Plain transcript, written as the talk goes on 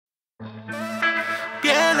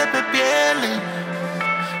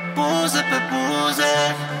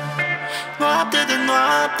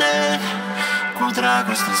noapte, cu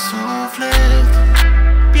dragoste suflet.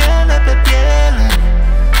 Piele pe piele,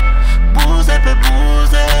 buze pe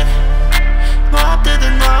buze, noapte de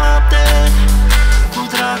noapte, cu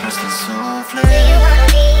dragoste suflet.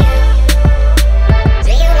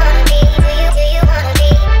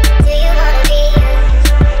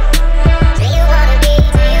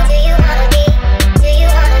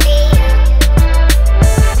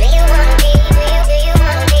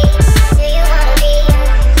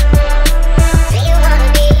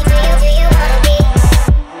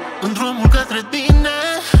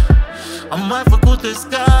 Am mai făcut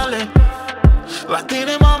escale, la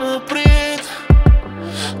tine m-am oprit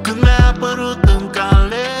când mi-ai apărut în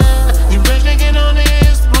cale. Din veșnic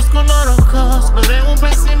hedonist, plus cu norocos, mereu un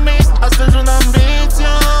pesimist, astăzi un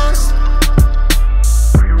ambițios.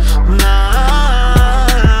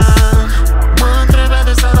 Mă întreb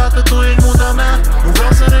adesea dacă tu ești muta mea. Nu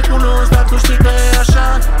vreau să recunosc, dar tu știi că e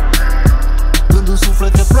așa. Când un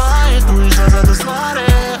suflet e ploaie, tu ești raza de soare.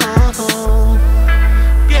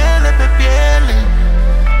 Piele pe piele,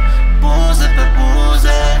 buze pe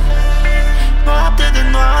buze, noapte de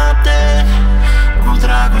noapte, cu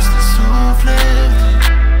dragoste suflet.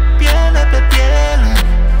 Piele pe piele,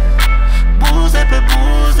 buze pe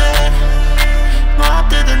buze,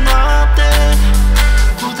 noapte de noapte,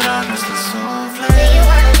 cu dragoste suflet.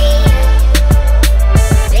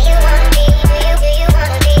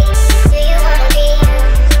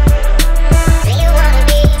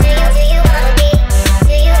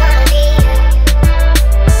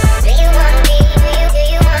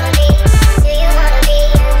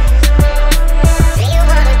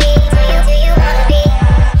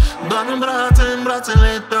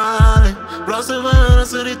 Vreau să văd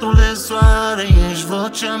răsăritul de soare. Ești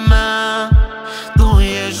vocea mea, tu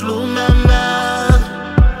ești lumea mea.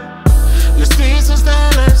 E scris în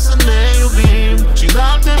stele să ne iubim și în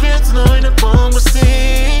alte vieți noi ne vom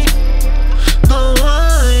găsi. Două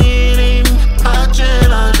inimi,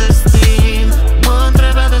 același destin. Mă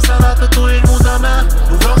întreb adesea dacă tu ești muza mea.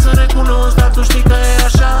 Nu vreau să recunosc, dar tu știi că e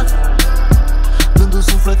așa. Când un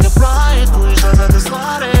suflet e ploaie, tu ești raza de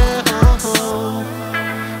soare.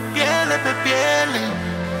 Piele pe piele,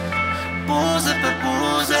 buze pe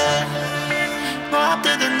buze,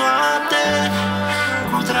 noapte de noapte,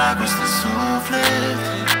 cu dragoste suflet.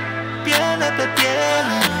 Piele pe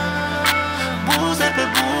piele, buze pe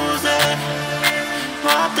buze,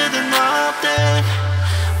 noapte de noapte,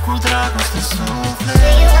 cu dragoste suflet.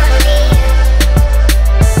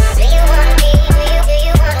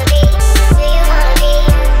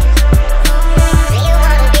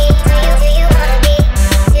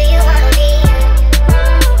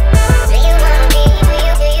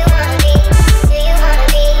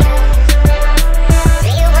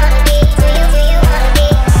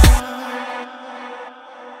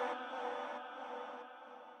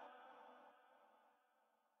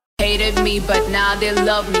 Hated me, but now they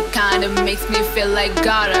love me. Kinda makes me feel like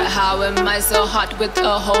Gara. How am I so hot with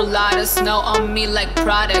a whole lot of snow on me like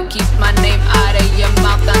Prada? Keep my name out of your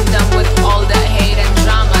mouth. I'm done with all the hate and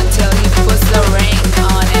drama till he puts the ring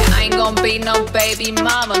on it. I ain't gon' be no baby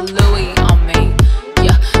mama. Louis on me,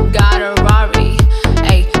 yeah. Got a Rari,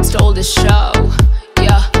 ayy, stole the show,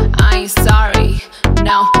 yeah. I ain't sorry.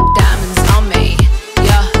 Now diamonds on me,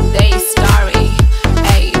 yeah. They starry,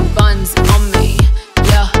 ayy, buns on me,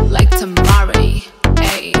 like tomorrow,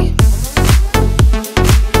 ayy.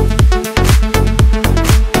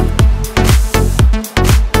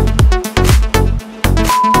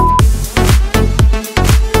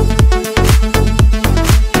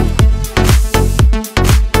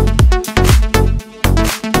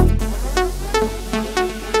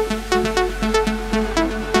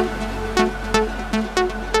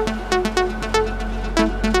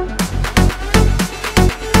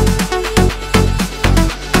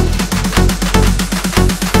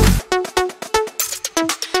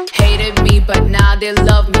 But now they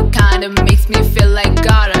love me, kinda makes me feel like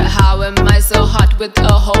Gara. How am I so hot with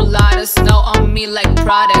a whole lot of snow on me like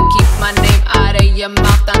Prada? Keep my name out of your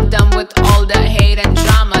mouth. I'm done with all the hate and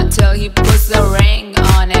drama till he puts a ring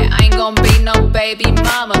on it. I ain't gon' be no baby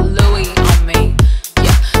mama. Louis on me,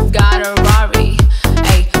 yeah. Got a Rari,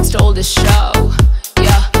 ayy, stole the show,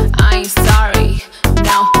 yeah. I ain't sorry.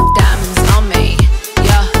 Now diamonds on me,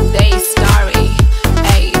 yeah. They starry,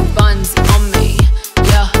 ayy, buns on me,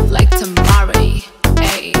 yeah. Like tomorrow,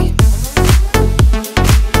 ayy.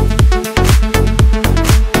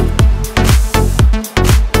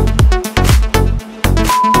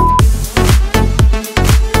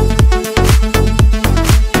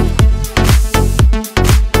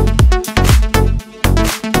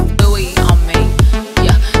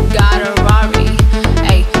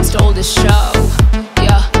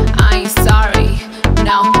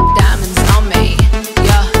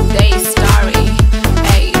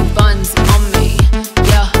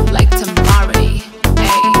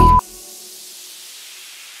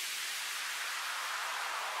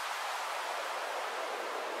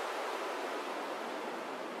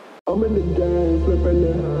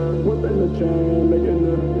 chain, making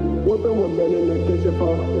the whipping with men in the kitchen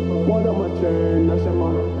for more than my chain, that's in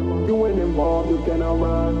my. You ain't involved, you cannot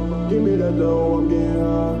ride. Give me the dough, I'm getting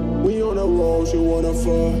high. We on the road, she wanna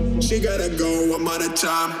fuck. She gotta go, I'm out of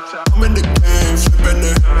time. I'm in the game, flipping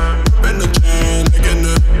it, whipping the chain, making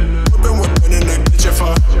the whipping with men in the kitchen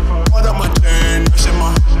for more than my chain, that's in my.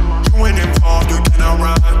 You ain't involved, you cannot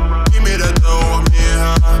ride. Give me the dough, I'm getting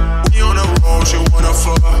high. We on the road, she wanna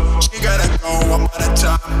fuck. She gotta go, I'm out of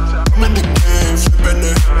time. I'm in the game, flipping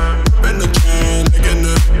it, whipping the chain, making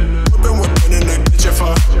the whipping with men in the kitchen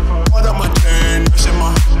for more than my chain, that's in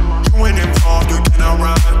my. You ain't involved, you cannot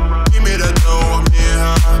ride. Give me the dough, I'm getting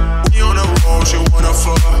high. We on the road, she wanna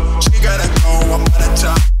fuck. She gotta go, I'm out of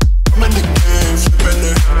time. I'm in the game, flipping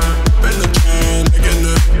it, whipping the chain, making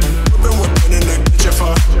the whipping with men in the kitchen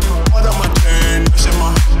for more than my chain, that's in my.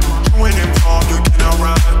 You ain't involved, you cannot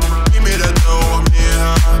ride. Give me the dough, I'm getting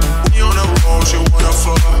high. We on the road, she wanna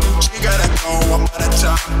fuck. She gotta go, I'm out of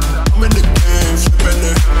time. I'm in the game, flipping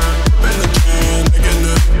it, whipping the chain, making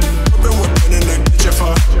the whipping with men in the kitchen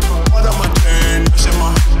for more than my chain, that's in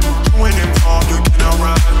my. You ain't involved, you cannot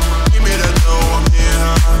ride. Give me the dough, I'm getting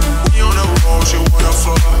high. We on the road, she wanna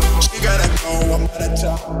fuck. She gotta go, I'm out of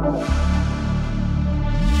time.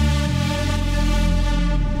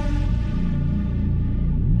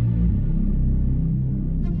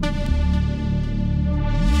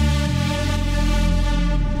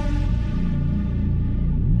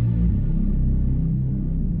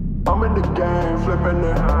 I'm in the game, flipping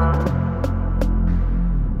it,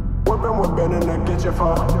 whipping with Ben in the kitchen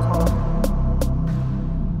for.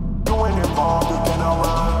 You ain't involved, you cannot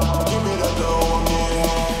ride. Give me the dough, I'm getting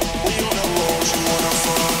high. We on the road, she wanna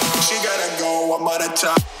fuck. She gotta go, I'm out of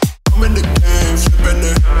time. I'm in the game, flipping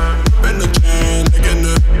it, whipping the chain, making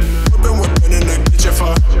it, whipping with Ben in the kitchen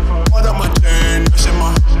for. More than my chain, that's in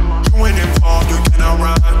my. You ain't involved, you cannot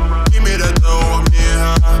ride. Give me the dough, I'm getting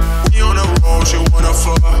high. We on the road, she wanna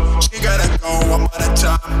fuck. She gotta go, I'm out of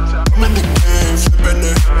time. I'm in the game, flipping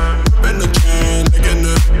it, whipping the chain, making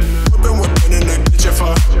it, whipping with men in the kitchen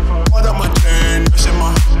for more than my chain, that's in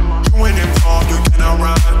my. You ain't involved, you cannot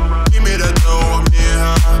ride. Give me the dough, I'm getting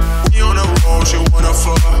high. We on the road, she wanna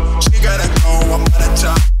fuck. She gotta go, I'm out of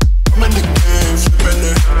time. I'm in the game, flipping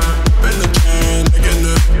it, whipping the chain, making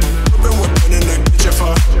it, whipping with men in the kitchen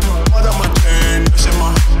for more than my chain, that's in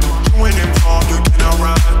my. You ain't involved, you cannot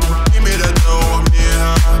ride. Give me the dough, I'm getting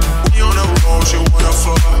high. We on the road, she wanna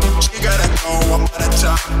fuck. She gotta go, I'm out of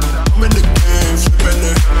time. I'm in the game, flipping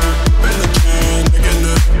it, whipping the chain, making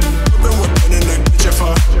it, whipping with men in the kitchen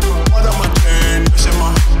for more than my chain, that's in my.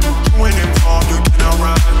 You ain't involved, you cannot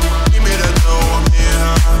ride. Give me the dough, I'm getting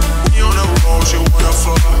high. We on the road, she wanna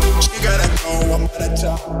fuck. She gotta go, I'm out of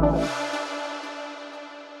time.